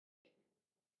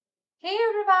Hey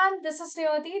everyone, this is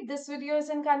Rayoti. This video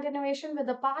is in continuation with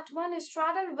the part 1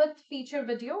 Straddle with feature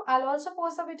video. I'll also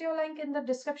post the video link in the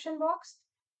description box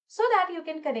so that you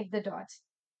can connect the dots.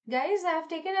 Guys, I have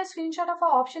taken a screenshot of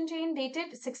our option chain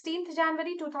dated 16th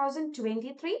January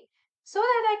 2023 so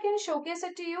that I can showcase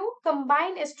it to you.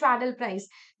 Combined straddle price,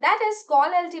 that is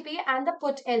call LTP and the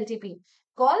put LTP.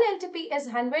 Call LTP is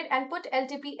 100 and put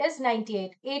LTP is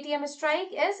 98. ATM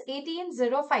strike is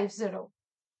 18050.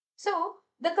 So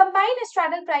the combined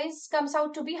straddle price comes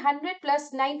out to be 100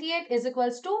 plus 98 is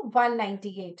equals to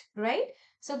 198, right?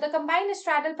 So the combined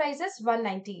straddle price is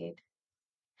 198.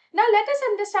 Now let us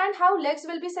understand how legs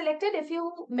will be selected if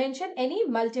you mention any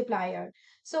multiplier.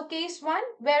 So case 1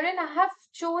 wherein I have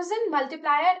chosen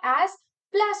multiplier as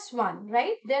plus 1,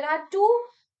 right? There are two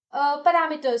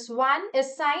parameters. One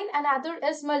is sign and other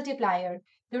is multiplier,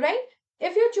 right?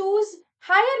 If you choose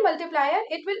higher multiplier,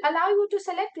 it will allow you to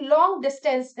select long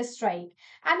distance strike.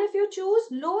 And if you choose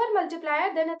lower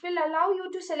multiplier, then it will allow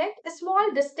you to select small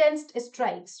distance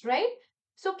strikes, right?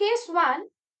 So case 1,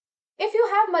 if you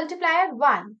have multiplier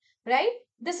 1, right?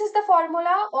 This is the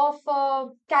formula of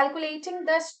calculating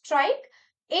the strike.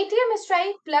 ATM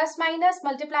strike plus minus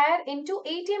multiplier into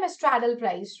ATM straddle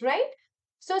price, right?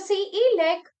 So CE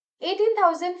leg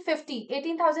 18,050.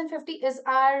 18,050 is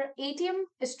our ATM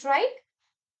strike.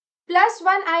 Plus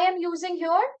 1 I am using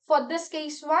here for this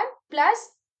case 1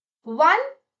 plus 1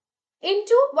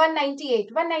 into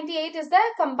 198. 198 is the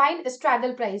combined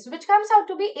straddle price, which comes out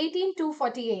to be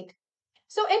 18,248.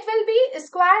 So it will be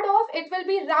squared off, it will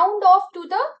be round off to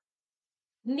the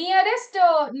nearest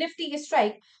nifty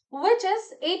strike, which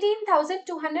is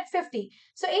 18,250.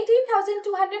 So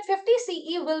 18,250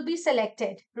 CE will be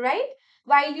selected, right?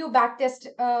 While you backtest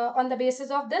on the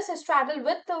basis of this straddle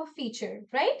with the feature,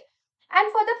 right? And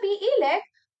for the PE leg,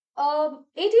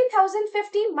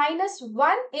 18,050 minus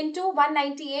 1 into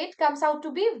 198 comes out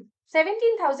to be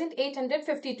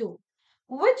 17,852,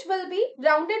 which will be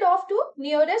rounded off to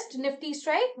nearest nifty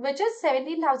strike, which is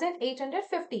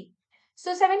 17,850.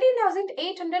 So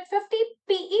 17,850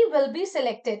 PE will be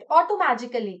selected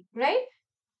automatically, right?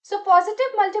 So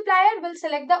positive multiplier will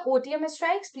select the OTM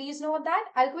strikes. Please note that.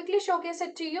 I'll quickly showcase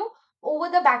it to you over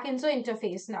the Backinzo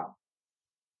interface now.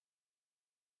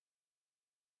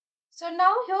 So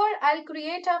now here I'll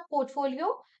create a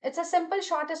portfolio. It's a simple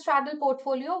short straddle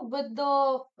portfolio with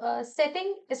the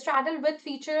setting straddle with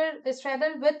feature,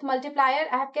 straddle with multiplier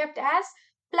I have kept as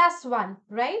plus 1,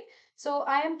 right? So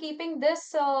I am keeping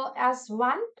this as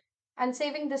 1 and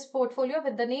saving this portfolio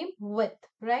with the name with,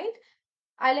 right?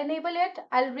 I'll enable it,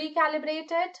 I'll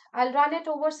recalibrate it, I'll run it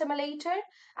over simulator.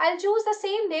 I'll choose the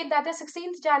same date, that is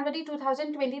 16th January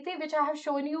 2023, which I have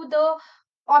shown you the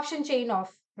option chain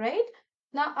of, right?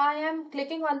 Now I am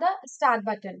clicking on the start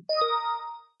button.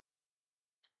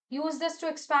 Use this to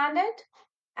expand it.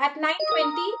 At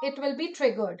 9:20, it will be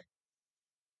triggered.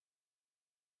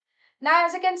 Now,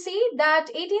 as you can see that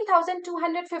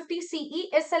 18,250 CE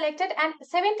is selected and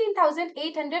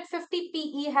 17,850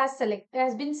 PE has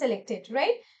been selected,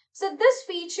 right? So this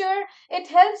feature, it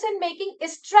helps in making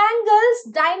strangles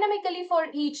dynamically for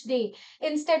each day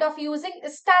instead of using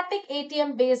static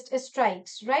ATM based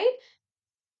strikes, right?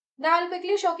 Now I'll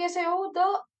quickly showcase you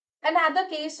the another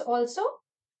case also.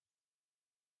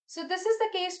 So this is the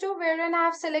case 2 wherein I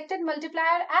have selected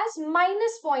multiplier as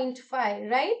minus 0.5,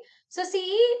 right? So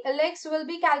CE legs will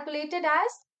be calculated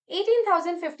as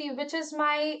 18,050, which is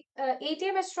my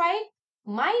ATM strike,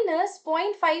 minus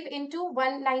 0.5 into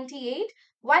 198.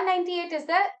 198 is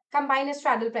the combined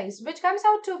straddle price, which comes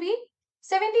out to be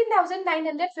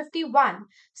 17,951.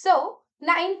 So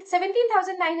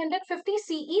 17,950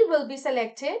 CE will be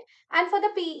selected, and for the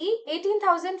PE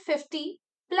 18,050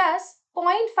 plus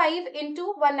 0.5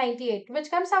 into 198,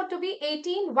 which comes out to be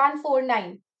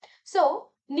 18,149.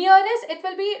 So nearest, it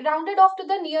will be rounded off to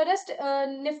the nearest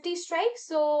nifty strike.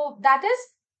 So that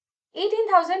is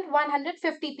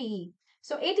 18,150 PE.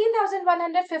 So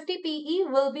 18,150 PE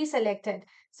will be selected.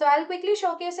 So I'll quickly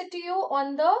showcase it to you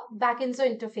on the Backinzo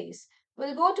interface.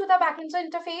 We'll go to the Backinzo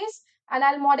interface and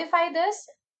I'll modify this.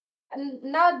 And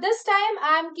now this time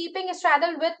I'm keeping a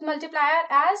straddle with multiplier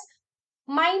as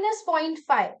minus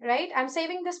 0.5, right? I'm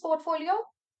saving this portfolio.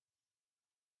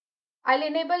 I'll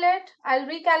enable it. I'll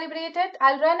recalibrate it.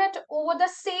 I'll run it over the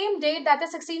same date, that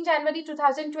is 16 January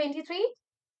 2023.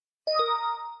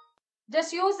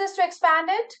 Just use this to expand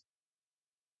it.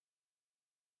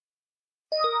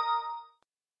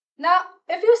 Now,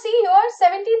 if you see here,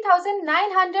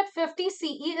 17,950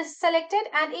 CE is selected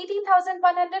and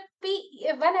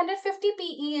 18,150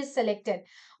 PE is selected,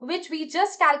 which we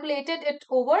just calculated it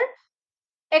over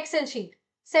Excel sheet.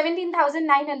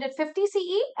 17,950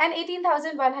 CE and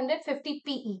 18,150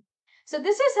 PE. So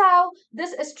this is how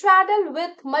this straddle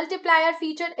with multiplier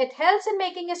feature, it helps in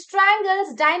making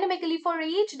strangles dynamically for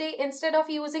each day instead of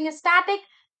using a static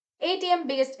ATM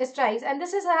based strikes. And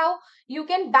this is how you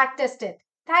can backtest it.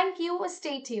 Thank you.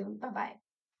 Stay tuned. Bye bye.